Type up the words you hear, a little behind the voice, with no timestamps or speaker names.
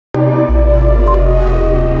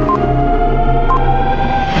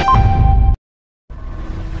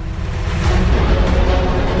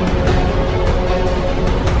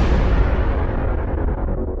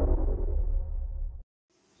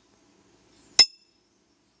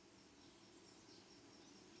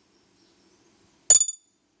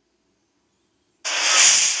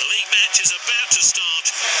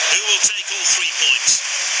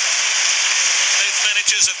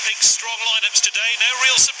make strong lineups today, no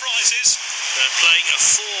real surprises. They're playing a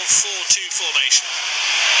 4-4-2 formation.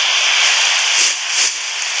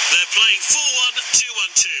 They're playing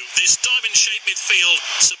 4-1-2-1-2. This diamond-shaped midfield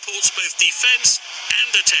supports both defence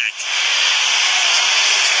and attack.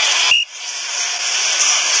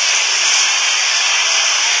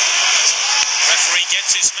 Referee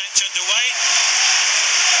gets this match underway.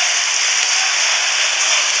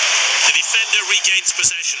 The defender regains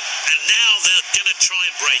possession, and now they're going to try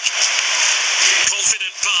and break.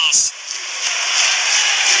 Confident pass.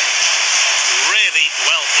 Really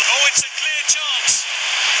well. Oh, it's a clear chance.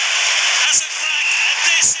 Has a crack, and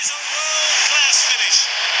this is a world-class finish.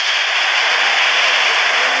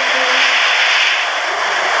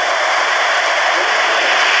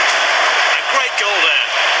 A great goal there.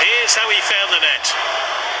 Here's how he found the net.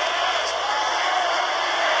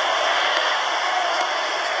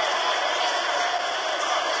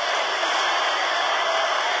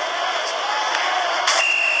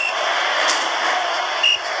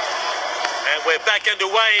 We're back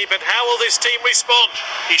underway, but how will this team respond?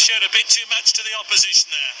 He showed a bit too much to the opposition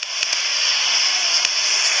there.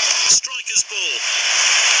 Striker's ball.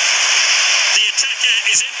 The attacker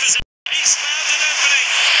is in possession. He's found an opening.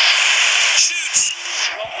 Shoots.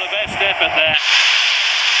 Not the best effort there.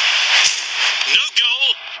 No goal.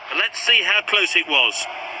 But let's see how close it was.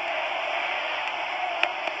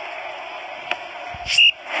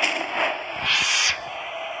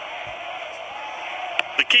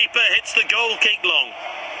 The keeper hits the goal kick long.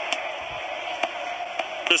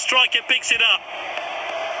 The striker picks it up.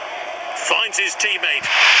 Finds his teammate.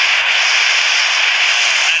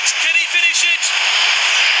 And can he finish it?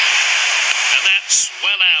 And that's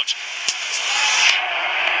well out.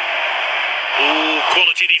 Oh,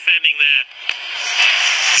 quality defending there.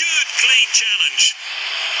 Good, clean challenge.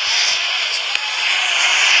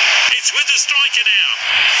 It's with the striker now.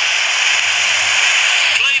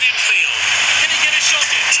 Played in field. Can he get a shot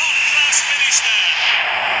in? Top class finish there.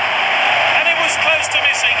 And it was close to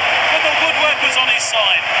missing, but the woodwork was on his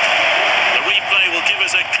side. The replay will give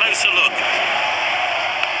us a closer look.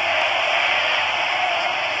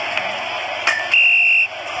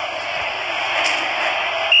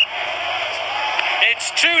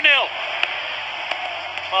 It's 2-0.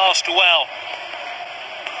 Passed well.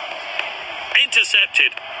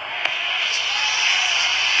 Intercepted.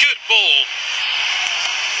 Good ball.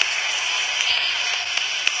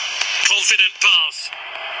 Confident pass.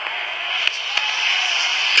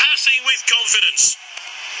 Passing with confidence.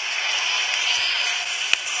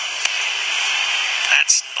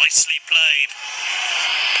 That's nicely played.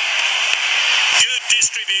 Good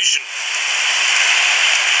distribution.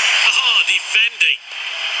 Ah, defending.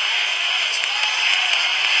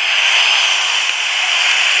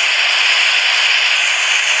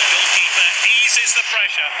 Goalkeeper eases the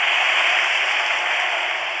pressure.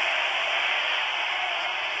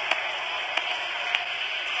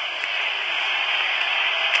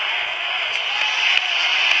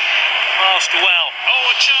 Passed well.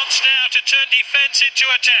 Oh, a chance now to turn defence into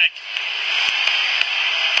attack.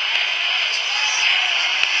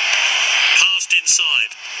 Passed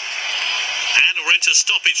inside. And we're into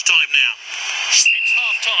stoppage time now. It's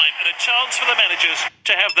half-time and a chance for the managers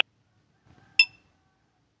to have the...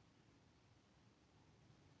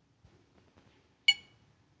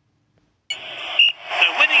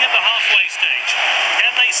 They're winning at the halfway stage.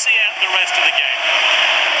 Can they see out the rest of the game?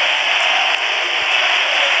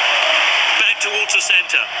 Towards the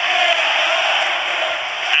centre.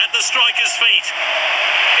 At the striker's feet.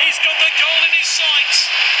 He's got the goal in his sights.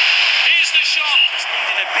 Here's the shot. Just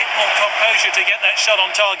needed a bit more composure to get that shot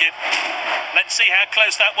on target. Let's see how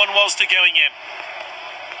close that one was to going in.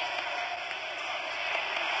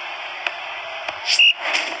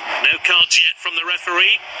 No cards yet from the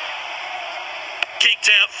referee.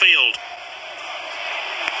 Kicked outfield.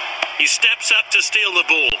 He steps up to steal the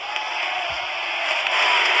ball.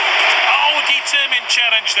 Determined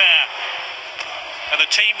challenge there. And the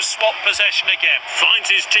team swap possession again. Finds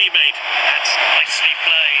his teammate. That's nicely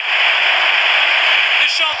played. The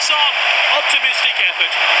shot's on. Optimistic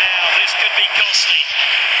effort. Now this could be costly.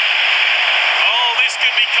 Oh, this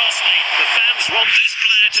could be costly. The fans want this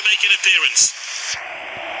player to make an appearance.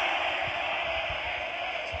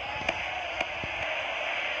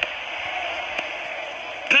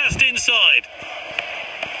 Passed inside.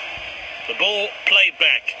 The ball played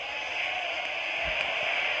back.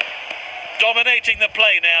 Dominating the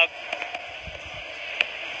play now.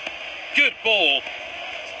 Good ball.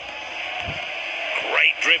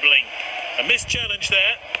 Great dribbling. A missed challenge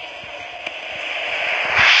there.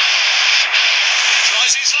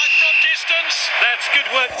 Tries his luck from distance. That's good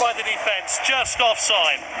work by the defence, just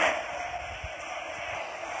offside.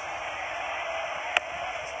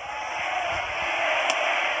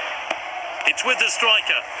 It's with the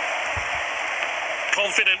striker.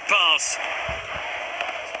 Confident pass.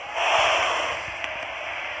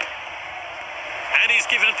 And he's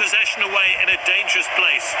given possession away in a dangerous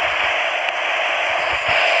place.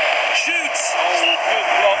 Shoots! Oh, good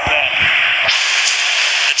block there.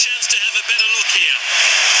 A chance to have a better look here.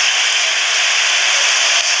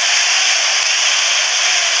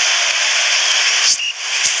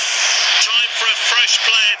 Time for a fresh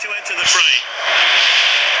player to enter the fray.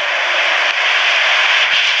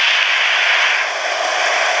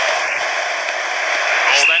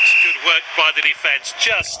 Oh, that's good work by the defence,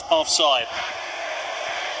 just offside.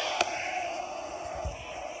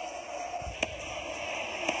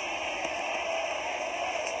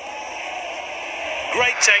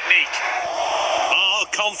 Great technique. Oh,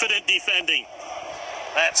 confident defending.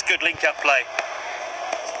 That's good link-up play.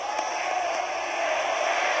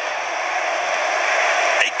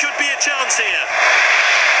 It could be a chance here.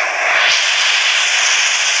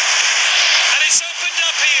 And it's opened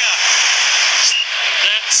up here.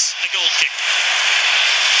 That's a goal kick.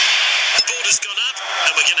 The board has gone up,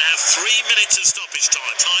 and we're going to have 3 minutes of stoppage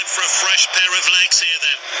time. Time for a fresh pair of legs here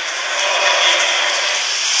then.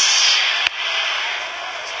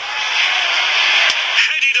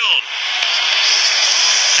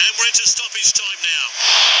 Into stoppage time now.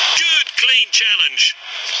 Good clean challenge.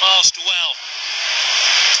 Passed well.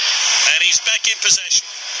 And he's back in possession.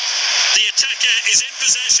 The attacker is in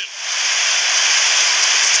possession.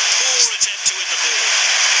 Poor attempt to win the ball.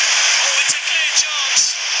 Oh, it's a clear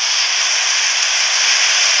chance.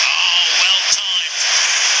 Oh, well timed.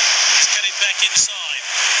 He's got it back inside.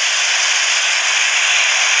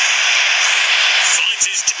 Finds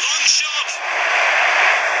his long shot.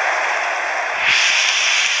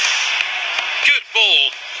 Good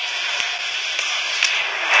ball.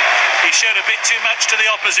 He showed a bit too much to the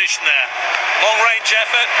opposition there. Long range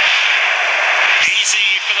effort.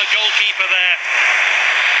 Easy for the goalkeeper there.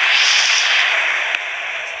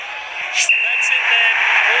 That's it then,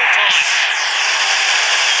 all time.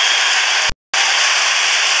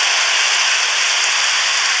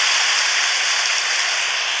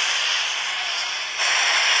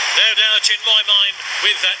 No doubt in my mind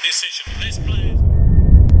with that decision.